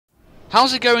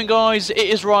How's it going, guys? It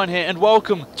is Ryan here and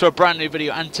welcome to a brand new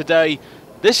video, and today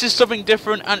this is something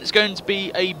different and it's going to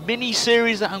be a mini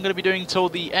series that I'm going to be doing till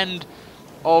the end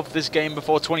of this game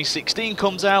before 2016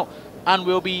 comes out, and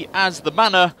we'll be as the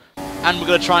Manor and we're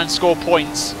going to try and score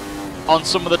points on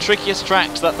some of the trickiest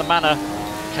tracks that the Manor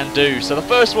can do. So the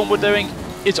first one we're doing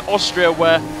is Austria,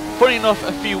 where funny enough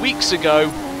a few weeks ago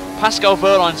Pascal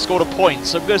Wehrlein scored a point,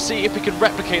 so I'm going to see if we can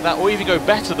replicate that or even go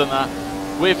better than that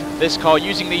with this car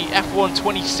using the F1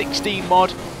 2016 mod,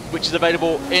 which is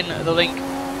available in the link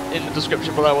in the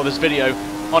description below of this video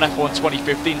on F1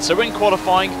 2015. So we're in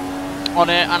qualifying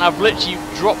on it, and I've literally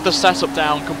dropped the setup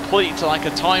down completely to like a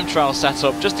time trial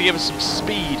setup just to give us some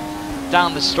speed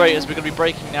down the straight as we're going to be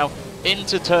braking now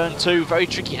into turn 2. Very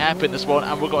tricky hairpin this one,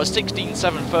 and we've got a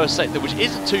 16.7 first sector, which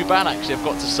isn't too bad actually, I've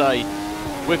got to say,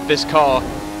 with this car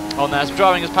on there. As we're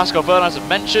driving as Pascal Wehrlein, as I've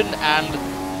mentioned,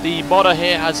 and the modder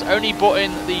here has only bought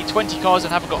in the 20 cars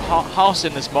and haven't got Haas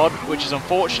in this mod, which is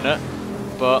unfortunate.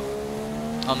 But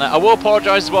on there, I will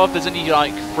apologise as well if there's any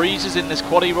like freezes in this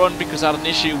quali run, because I had an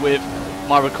issue with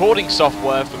my recording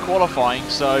software for qualifying.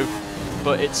 So,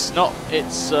 but it's not,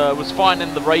 was fine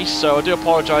in the race. So I do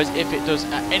apologise if it does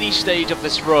at any stage of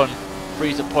this run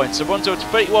freeze at points. So 1 to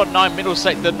 31.9 middle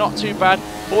sector, not too bad.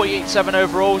 48.7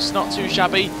 overall, it's not too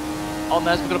shabby. On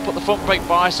there, so we're going to put the front brake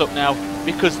bias up now,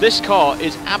 because this car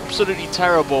is absolutely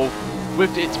terrible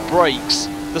with its brakes.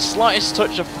 The slightest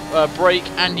touch of brake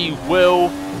and you will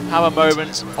have a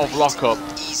moment of lockup.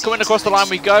 Coming across the line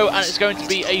we go, and it's going to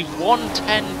be a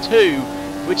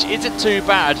 110.2, which isn't too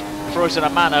bad for us in a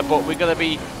Manor, but we're going to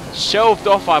be shelved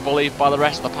off, I believe, by the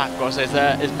rest of the pack. What says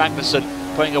there is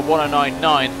Magnussen putting a 109.9,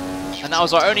 and that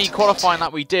was our only qualifying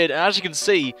that we did. And as you can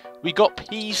see, we got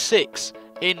P6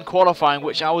 in qualifying,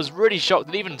 which I was really shocked.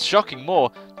 And even shocking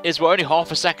more is we're only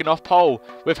half a second off pole,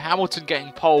 with Hamilton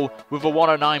getting pole with a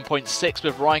 109.6,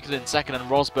 with Raikkonen second and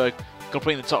Rosberg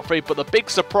completing the top 3. But the big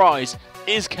surprise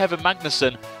is Kevin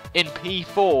Magnussen in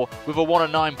P4 with a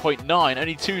 109.9,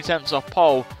 only 2 tenths off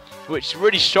pole, which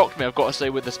really shocked me, I've got to say,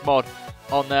 with this mod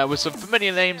on there, with some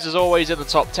familiar names as always in the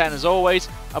top 10 as always,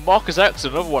 and Marcus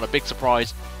Ericsson, another one, a big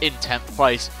surprise, in 10th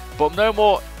place. But no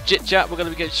more chit chat, we're going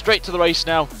to be getting straight to the race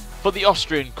now for the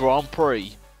Austrian Grand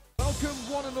Prix. Welcome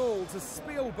one and all to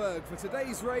Spielberg for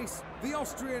today's race, the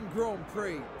Austrian Grand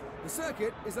Prix. The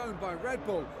circuit is owned by Red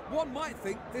Bull. One might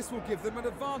think this will give them an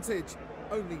advantage.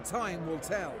 Only time will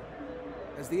tell.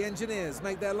 As the engineers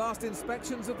make their last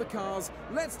inspections of the cars,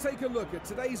 let's take a look at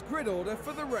today's grid order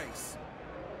for the race.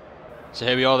 So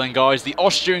here we are then, guys, the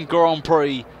Austrian Grand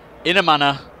Prix in a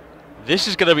Manor. This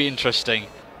is going to be interesting.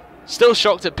 Still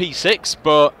shocked at P6,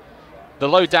 but the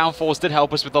low downforce did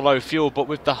help us with the low fuel, but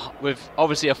with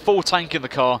obviously a full tank in the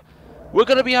car, we're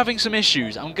going to be having some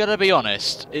issues. I'm going to be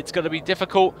honest. It's going to be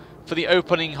difficult for the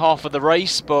opening half of the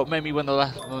race, but maybe when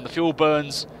the fuel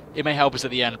burns, it may help us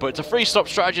at the end. But it's a free-stop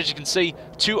strategy, as you can see.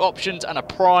 2 options and a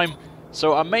prime.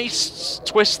 So I may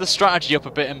twist the strategy up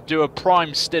a bit and do a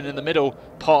prime stint in the middle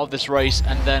part of this race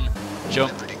and then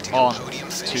jump on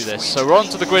to this. So we're on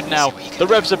to the grid now. The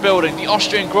revs are building. The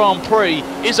Austrian Grand Prix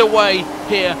is away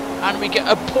here, and we get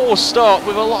a poor start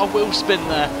with a lot of wheel spin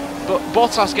there. But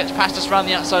Bottas gets past us around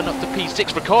the outside and up to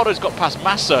P6. Ricciardo's got past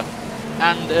Massa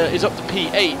and is up to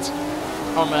P8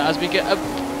 as we get a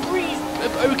pretty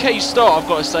okay start, I've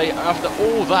got to say, after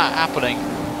all that happening.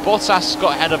 Bottas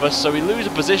got ahead of us, so we lose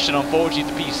a position,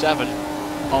 unfortunately, to P7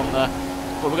 on there.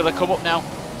 But we're going to come up now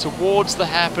towards the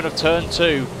hairpin of turn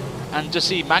 2 and just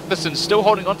see Magnussen still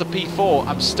holding on to P4.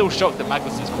 I'm still shocked at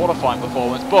Magnussen's qualifying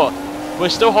performance, but we're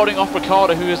still holding off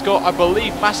Ricciardo, who has got, I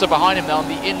believe, Massa behind him now on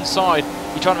the inside.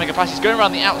 He's trying to make a pass. He's going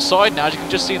around the outside now, as you can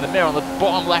just see in the mirror on the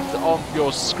bottom left of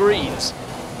your screens.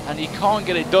 And he can't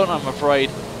get it done, I'm afraid,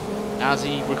 as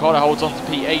Ricciardo holds on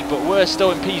to P8. But we're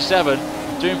still in P7,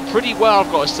 doing pretty well,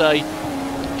 I've got to say,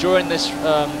 during this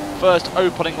first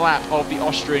opening lap of the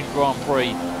Austrian Grand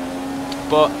Prix.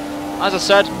 But as I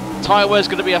said, tyre wear is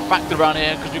going to be a factor around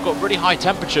here, because we've got really high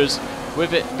temperatures,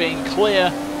 with it being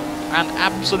clear and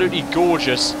absolutely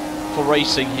gorgeous for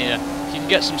racing here. You can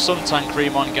get some suntan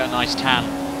cream on and get a nice tan.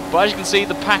 But as you can see,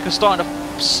 the pack are starting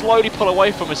to slowly pull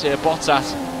away from us here.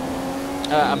 Bottas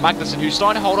and Magnussen, who's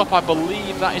starting to hold up. I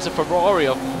believe that is a Ferrari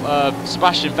of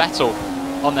Sebastian Vettel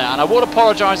on there. And I would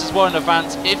apologise as well in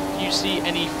advance if you see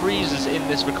any freezes in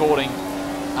this recording.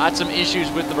 I had some issues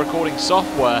with the recording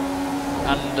software,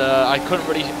 and I couldn't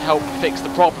really help fix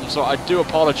the problem, so I do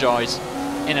apologise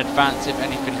in advance if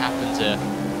anything happens here.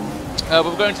 But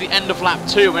we're going to the end of lap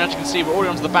 2, and as you can see, we're already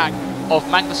onto the back of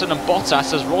Magnussen and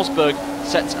Bottas as Rosberg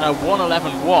sets a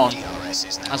 1:11.1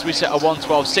 as we set a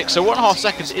 1:12.6. So 1.5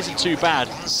 seconds isn't too bad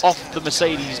off the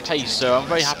Mercedes pace, so I'm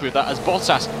very happy with that. As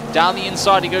Bottas down the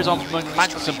inside, he goes on from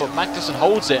Magnussen, but Magnussen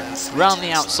holds it round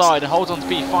the outside and holds on to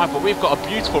P5. But we've got a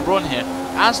beautiful run here,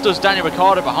 as does Daniel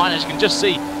Ricciardo behind us. You can just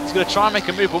see he's going to try and make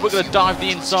a move, but we're going to dive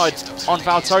the inside on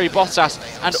Valtteri Bottas.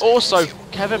 And also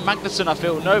Kevin Magnussen, I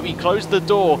feel, no, he closed the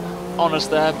door on us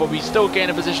there, but we still gain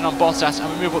a position on Bottas,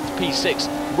 and we move up to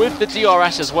P6 with the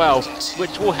DRS as well,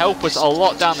 which will help us a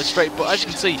lot down the straight. But as you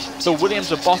can see, the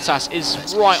Williams of Bottas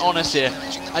is right on us here,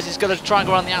 as he's going to try and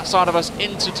go around the outside of us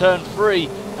into turn 3,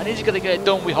 and he's going to get it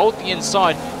done. We hold the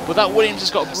inside, but that Williams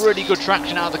has got really good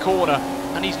traction out of the corner,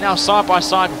 and he's now side by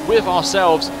side with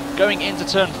ourselves going into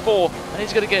turn 4, and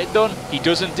he's going to get it done. He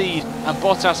does indeed, and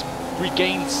Bottas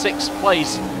regained 6th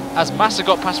place, as Massa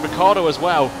got past Ricciardo as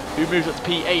well, who moved up to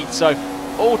P8. So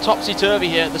all topsy-turvy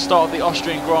here at the start of the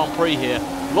Austrian Grand Prix here.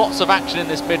 Lots of action in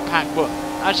this mid-pack, but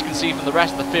as you can see from the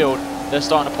rest of the field, they're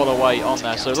starting to pull away on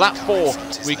there. So lap 4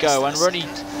 we go, and we're only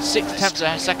 6 tenths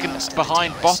a second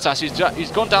behind Bottas,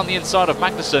 who's gone down the inside of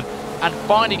Magnussen and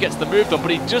finally gets the move done,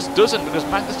 but he just doesn't, because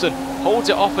Magnussen holds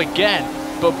it off again.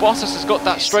 But Bottas has got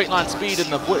that straight line speed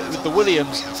with the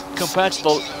Williams compared to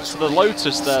the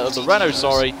Lotus there, the Renault,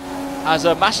 sorry, as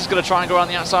Massa's going to try and go around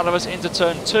the outside of us into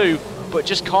turn 2, but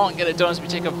just can't get it done, as we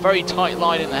take a very tight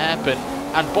line in the hairpin.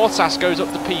 And Bottas goes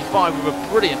up to P5 with a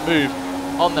brilliant move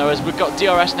on there, as we've got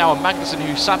DRS now and Magnussen,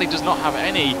 who sadly does not have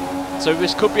any. So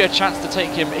this could be a chance to take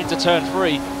him into turn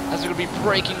 3, as we're going to be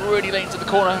braking really late into the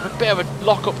corner, have a bit of a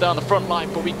lock up down the front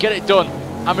line, but we get it done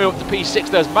and move up to P6.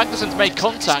 There's Magnussen's made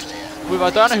contact with, I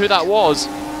don't know who that was,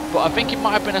 but I think it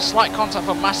might have been a slight contact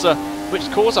from Massa, which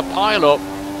caused a pile-up.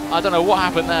 I don't know what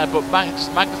happened there, but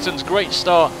Magnussen's great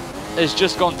start has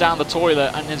just gone down the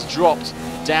toilet and has dropped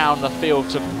down the field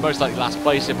to most likely last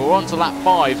place here. But we're on to lap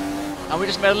 5, and we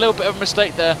just made a little bit of a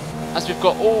mistake there, as we've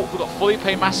got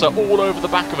Felipe Massa all over the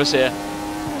back of us here,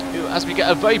 as we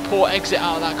get a very poor exit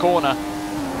out of that corner.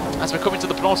 As we're coming to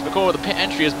the penultimate corner of the pit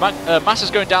entry, as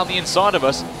Massa's going down the inside of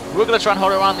us, we're going to try and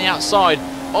hold it around the outside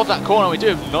of that corner. We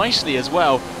do it nicely as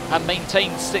well, and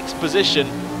maintain 6th position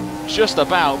just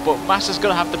about, but Massa's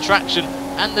going to have the traction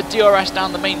and the DRS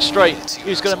down the main straight,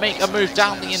 who's going to make a move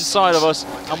down the inside of us,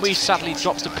 and we sadly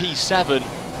drop to P7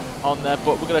 on there.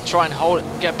 But we're going to try and hold it,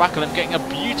 get back on him, getting a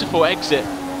beautiful exit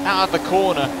out of the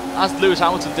corner, as Lewis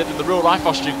Hamilton did in the real life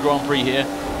Austrian Grand Prix here,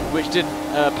 which did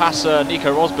pass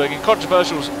Nico Rosberg in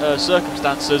controversial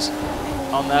circumstances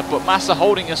on there. But Massa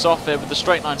holding us off there with the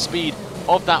straight line speed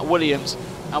of that Williams,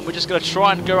 and we're just going to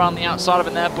try and go around the outside of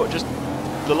it there, but just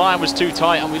the line was too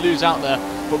tight and we lose out there.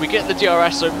 But we get the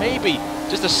DRS, so maybe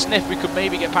just a sniff we could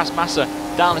maybe get past Massa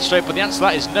down the straight, but the answer to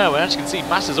that is no. And as you can see,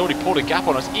 Massa's already pulled a gap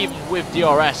on us. Even with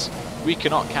DRS, we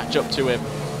cannot catch up to him.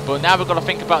 But now we've got to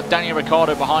think about Daniel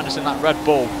Ricciardo behind us in that Red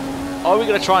Bull. Are we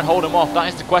going to try and hold him off? That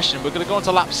is the question. We're going to go on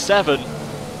to lap 7.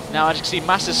 Now, as you can see,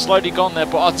 Massa's slowly gone there,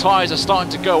 but our tyres are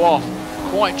starting to go off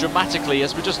quite dramatically,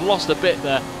 as we just lost a bit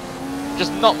there.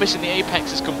 Just not missing the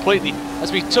apexes completely,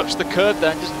 as we touch the curb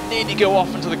there and just nearly go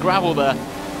off into the gravel there.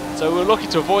 So we're lucky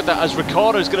to avoid that, as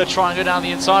Ricciardo's going to try and go down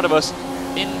the inside of us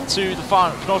into the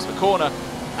penultimate corner,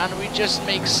 and we just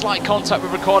make slight contact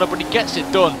with Ricciardo, but he gets it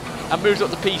done and moves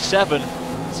up to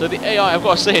P7. So the AI, I've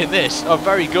got to say, in this are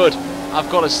very good, I've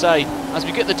got to say, as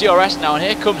we get the DRS now, and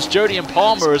here comes Jody and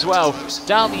Palmer as well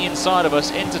down the inside of us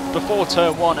into before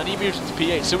turn 1, and he moves into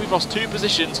P8. So we've lost 2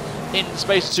 positions in the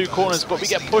space of 2 corners, but we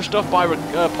get pushed off by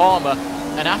Palmer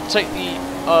and have to take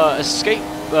the escape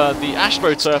the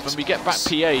AstroTurf, and we get back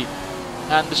P8.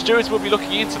 And the stewards will be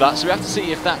looking into that, so we have to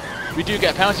see if that we do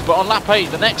get a penalty. But on lap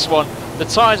 8, the next one, the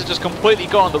tyres are just completely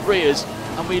gone, the rears,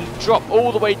 and we drop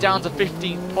all the way down to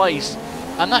 15th place.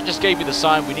 And that just gave me the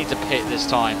sign we need to pit this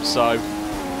time. So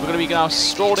we're going to be now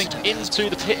strolling into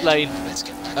the pit lane.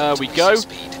 We go,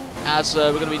 as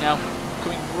we're going to be now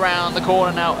coming round the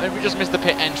corner now, and we just missed the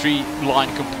pit entry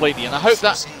line completely. And I hope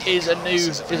that is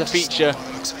a feature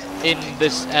in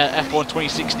this F1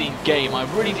 2016 game. I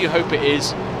really do hope it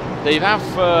is. They have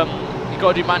you've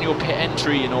got to do manual pit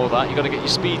entry and all that. You've got to get your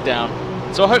speed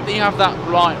down. So I hope that you have that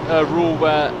rule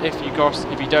where if you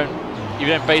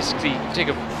don't basically take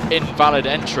an invalid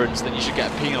entrance, then you should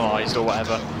get penalised or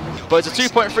whatever. But it's a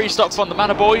 2.3 stop from the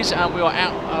Manor boys, and we are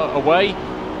out away,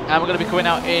 and we're going to be coming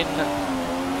out in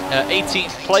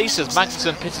 18th place, as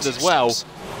Magnussen pitted as well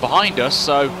behind us.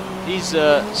 So he's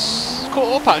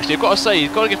caught up, actually. I've got to say,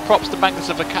 you've got to give props to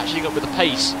Magnussen for catching up with the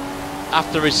pace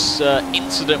after his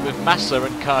incident with Massa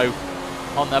and co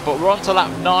on there. But we're on to lap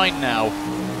 9 now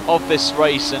of this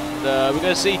race, and we're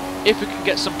going to see if we can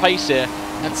get some pace here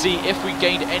and see if we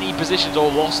gained any positions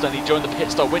or lost any during the pit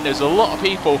stop windows. A lot of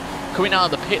people coming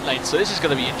out of the pit lane, so this is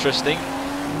going to be interesting.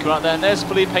 Come out there, and there's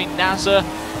Felipe Nasser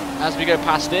as we go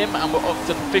past him, and we're up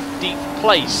to 15th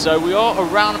place. So we are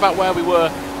around about where we were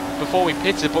before we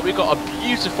pitted, but we've got a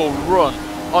beautiful run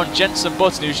on Jenson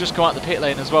Button, who's just come out the pit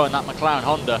lane as well in that McLaren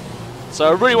Honda. So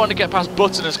I really want to get past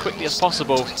Button as quickly as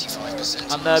possible. And we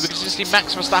can just see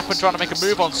Max Verstappen trying to make a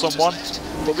move on someone,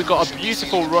 but we've got a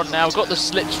beautiful run now. We've got the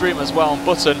slipstream as well on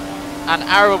Button, and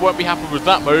Arrow won't be happy with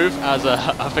that move, as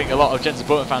I think a lot of Jenson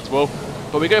Button fans will.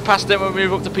 But we go past them and we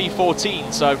move up to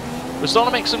P14, so we're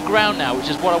starting to make some ground now, which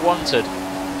is what I wanted.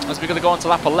 As we're going to go on to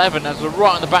lap 11, as we're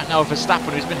right on the back now of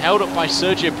Verstappen, who's been held up by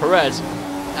Sergio Perez,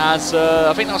 as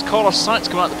I think that was Carlos Sainz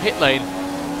coming out the pit lane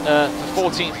for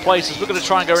 14th place, as we're going to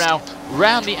try and go now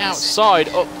round the outside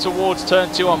up towards turn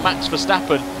 2 on Max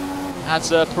Verstappen, as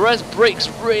Perez brakes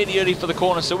really early for the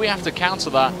corner, so we have to counter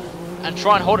that and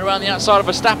try and hold it around the outside of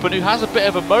Verstappen, who has a bit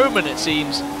of a moment it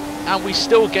seems, and we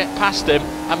still get past him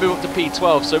and move up to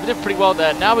P12, so we did pretty well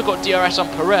there. Now we've got DRS on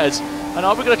Perez, and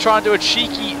are we going to try and do a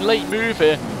cheeky late move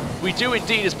here? We do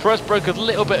indeed, as Perez broke a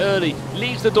little bit early,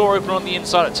 leaves the door open on the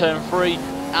inside at turn 3,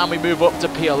 and we move up to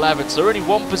P11, so we're only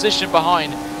one position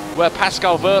behind where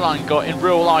Pascal Wehrlein got in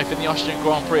real life in the Austrian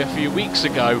Grand Prix a few weeks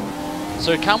ago.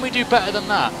 So can we do better than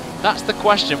that? That's the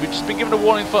question. We've just been given a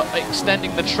warning for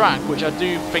extending the track, which I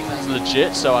do think that's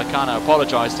legit, so I kind of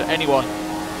apologise to anyone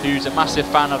who's a massive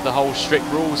fan of the whole strict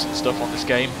rules and stuff on this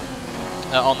game.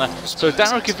 So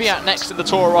Daniel Kvyat next in the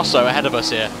Toro Rosso ahead of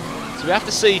us here. So we have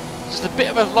to see just a bit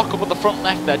of a lock up on the front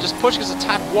left there, just pushing us a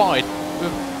tad wide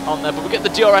on there, but we get the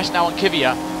DRS now on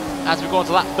Kvyat as we go on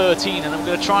to lap 13, and I'm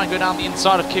going to try and go down the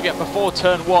inside of Kvyat before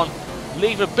turn 1,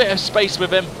 leave a bit of space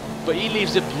with him, but he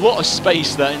leaves a lot of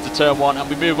space there into turn 1, and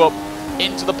we move up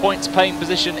into the points paying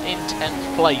position in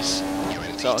 10th place.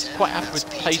 So I was quite happy with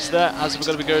the pace there, as we're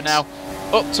going to be going now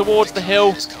up towards the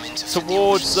hill,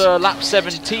 towards lap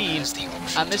 17,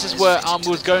 and this is where I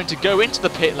was going to go into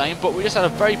the pit lane, but we just had a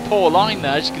very poor line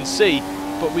there, as you can see,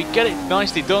 but we get it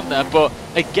nicely done there. But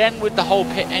again, with the whole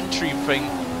pit entry thing,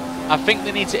 I think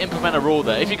they need to implement a rule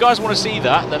there. If you guys want to see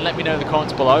that, then let me know in the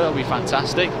comments below, that would be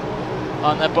fantastic.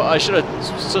 But I should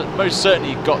have most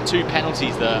certainly got 2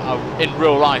 penalties there. In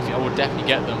real life, I would definitely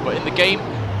get them, but in the game,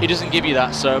 it doesn't give you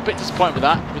that, so a bit disappointed with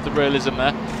that, with the realism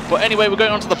there. But anyway, we're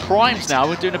going on to the primes now.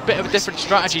 We're doing a bit of a different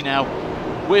strategy now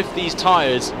with these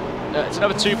tyres. It's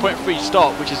another 2.3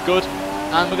 stop, which is good.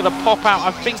 And we're going to pop out,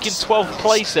 I think, in 12th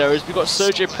place there, as we've got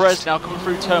Sergio Perez now coming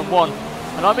through turn 1.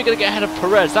 And are we going to get ahead of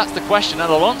Perez? That's the question.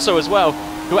 And Alonso as well,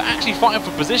 who are actually fighting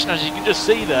for position, as you can just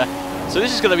see there. So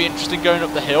this is going to be interesting going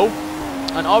up the hill.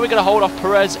 And are we going to hold off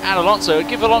Perez and Alonso?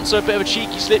 Give Alonso a bit of a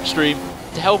cheeky slipstream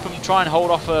to help him try and hold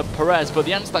off Perez. But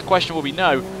the answer to that question will be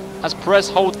no, as Perez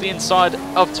holds the inside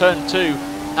of turn 2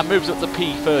 and moves up to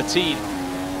P13.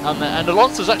 And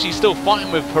Alonso's actually still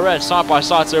fighting with Perez side by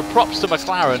side. So props to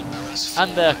McLaren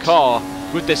and their car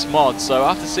with this mod. So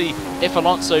I have to see if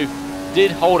Alonso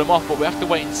did hold him off, but we have to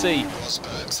wait and see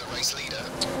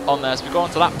on there. So we go on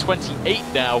to lap 28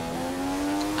 now,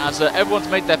 as everyone's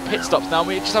made their pit stops now.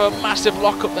 We just have a massive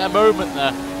lock up there moment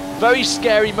there. Very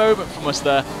scary moment from us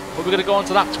there. But we're going to go on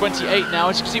to lap 28 now.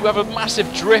 As you can see, we have a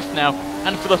massive drift now,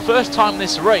 and for the first time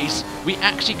this race, we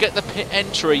actually get the pit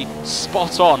entry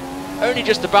spot on. Only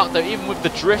just about though, even with the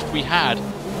drift we had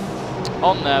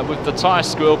on there with the tyre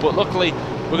squirrel. But luckily,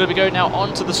 we're going to be going now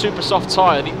onto the super soft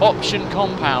tyre, the option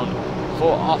compound,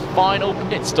 for our final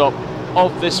pit stop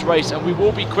of this race, and we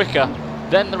will be quicker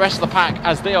than the rest of the pack,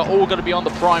 as they are all going to be on the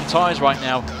prime tyres right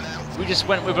now. We just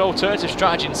went with an alternative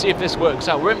strategy and see if this works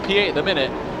out. We're in P8 at the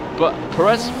minute, but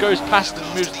Perez goes past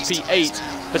and moves to P8.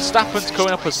 Verstappen's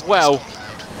coming up as well,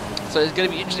 so it's going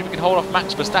to be interesting if we can hold off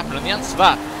Max Verstappen, and the answer to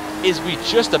that is we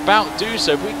just about do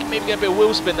so. We can maybe get a bit of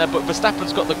wheel spin there, but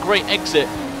Verstappen's got the great exit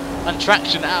and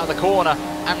traction out of the corner,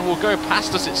 and will go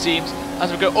past us, it seems,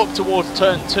 as we go up towards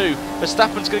turn 2.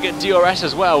 Verstappen's going to get DRS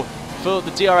as well for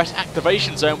the DRS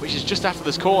activation zone, which is just after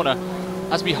this corner.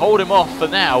 As we hold him off for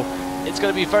now, it's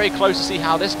going to be very close to see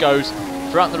how this goes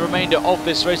throughout the remainder of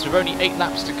this race. We've only 8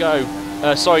 laps to go,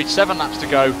 7 laps to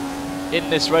go in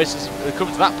this race. We're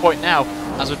coming to that point now,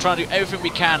 as we're trying to do everything we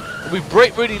can. We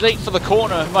brake really late for the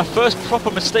corner, my first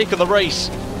proper mistake of the race,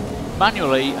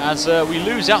 manually, as we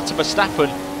lose out to Verstappen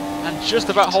and just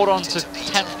about hold on to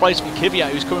 10th place from Kvyat,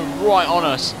 who's coming right on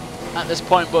us at this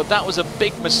point. But that was a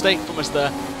big mistake from us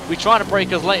there. We tried to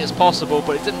brake as late as possible,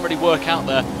 but it didn't really work out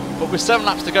there. But with 7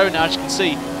 laps to go now, as you can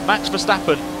see, Max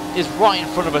Verstappen is right in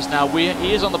front of us now.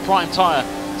 He is on the prime tyre,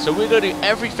 so we're going to do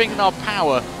everything in our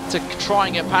power to try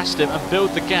and get past him and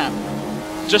build the gap,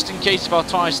 just in case if our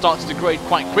tyres start to degrade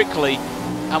quite quickly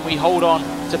and we hold on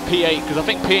to P8, because I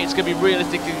think P8 is going to be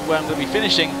realistically where I'm going to be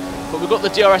finishing, But we've got the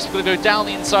DRS, we're going to go down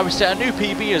the inside, we set a new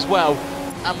PB as well,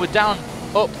 and we're down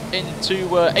up into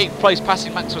 8th place,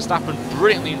 passing Max Verstappen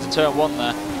brilliantly into turn 1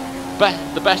 there.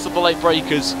 The best of the late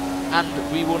breakers,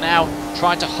 and we will now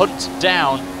try to hunt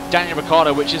down Daniel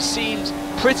Ricciardo, which has seemed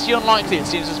pretty unlikely, it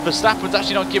seems, as Verstappen's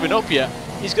actually not giving up yet.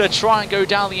 He's going to try and go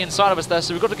down the inside of us there,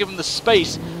 so we've got to give him the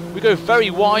space. We go very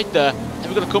wide there, and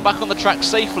we've got to come back on the track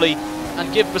safely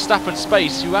and give Verstappen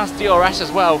space, who has DRS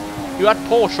as well, who had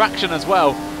poor traction as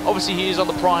well. Obviously he is on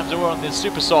the primes and we're on the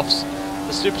super softs.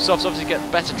 The super softs obviously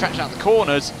get better traction out the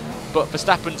corners, but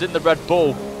Verstappen's in the Red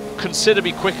Bull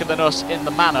considerably quicker than us in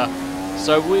the Manor.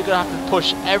 So we're going to have to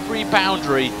push every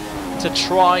boundary to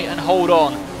try and hold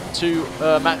on to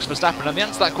Max Verstappen. And the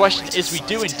answer to that question is we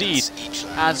do indeed,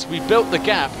 as we built the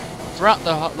gap throughout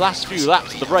the last few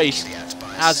laps of the race,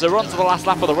 as they're on to the last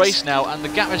lap of the race now, and the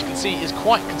gap, as you can see, is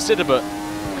quite considerate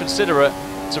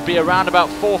to be around about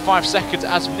 4 or 5 seconds,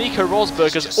 as Nico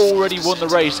Rosberg has already won the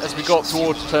race as we got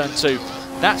towards turn 2.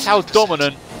 That's how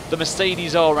dominant the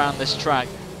Mercedes are around this track.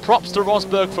 Props to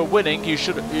Rosberg for winning, who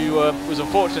was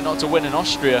unfortunate not to win in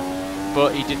Austria,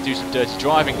 but he did do some dirty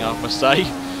driving, I must say,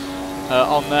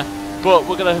 on there. But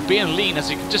we're going to be in lean, as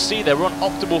you can just see there, we're on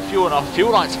optimal fuel and our fuel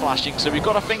light's flashing, so we've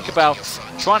got to think about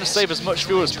trying to save as much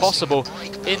fuel as possible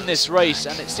in this race,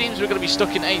 and it seems we're going to be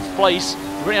stuck in 8th place.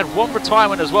 We've only had 1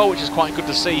 retirement as well, which is quite good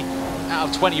to see out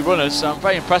of 20 runners, so I'm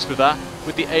very impressed with that,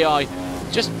 with the AI.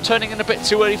 Just turning in a bit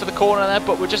too early for the corner there,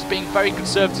 but we're just being very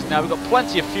conservative now. We've got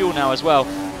plenty of fuel now as well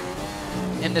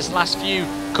in this last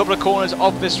couple of corners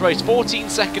of this race. 14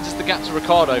 seconds is the gap to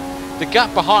Ricciardo. The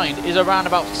gap behind is around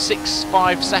about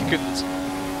 5 seconds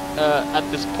at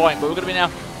this point, but we're going to be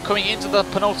now coming into the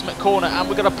penultimate corner, and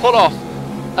we're going to pull off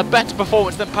a better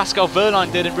performance than Pascal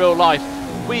Wehrlein did in real life.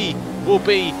 We will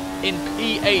be in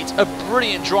P8, a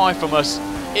brilliant drive from us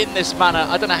in this manner.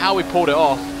 I don't know how we pulled it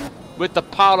off with the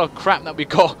pile of crap that we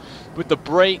got with the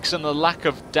brakes and the lack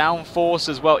of downforce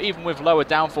as well, even with lower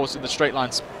downforce in the straight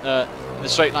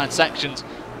line sections.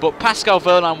 But Pascal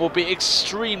Wehrlein will be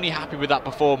extremely happy with that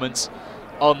performance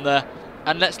on there.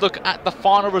 And let's look at the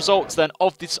final results then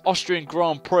of this Austrian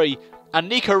Grand Prix. And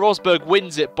Nico Rosberg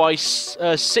wins it by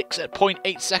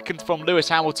 6.8 seconds from Lewis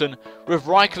Hamilton, with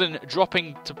Raikkonen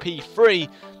dropping to P3,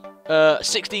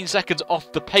 16 seconds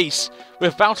off the pace,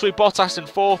 with Valtteri Bottas in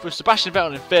 4th, with Sebastian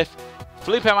Vettel in 5th,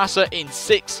 Felipe Massa in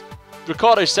 6th,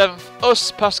 Ricciardo 7th,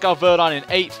 us, Pascal Wehrlein in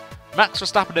 8th, Max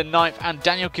Verstappen in 9th, and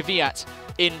Daniel Kvyat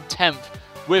in 10th,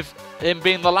 with him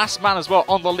being the last man as well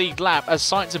on the lead lap, as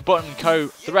Sainz and Button and co,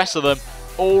 the rest of them,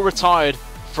 all retired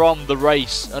from the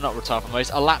race. Not retired from the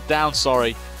race, a lap down,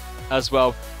 sorry, as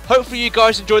well. Hopefully you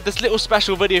guys enjoyed this little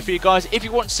special video for you guys. If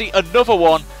you want to see another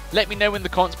one, let me know in the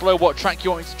comments below what track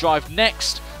you want me to drive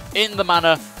next in the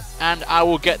Manor, and I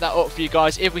will get that up for you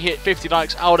guys. If we hit 50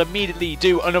 likes, I would immediately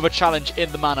do another challenge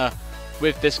in the Manor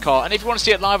with this car. And if you want to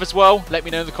see it live as well, let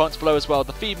me know in the comments below as well.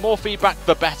 The more feedback,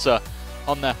 the better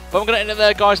on there. But I'm going to end it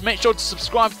there, guys. Make sure to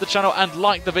subscribe to the channel and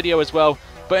like the video as well.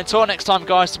 But until next time,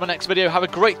 guys, to my next video, have a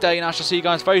great day, and I shall see you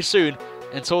guys very soon.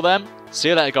 Until then, see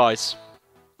you later, guys.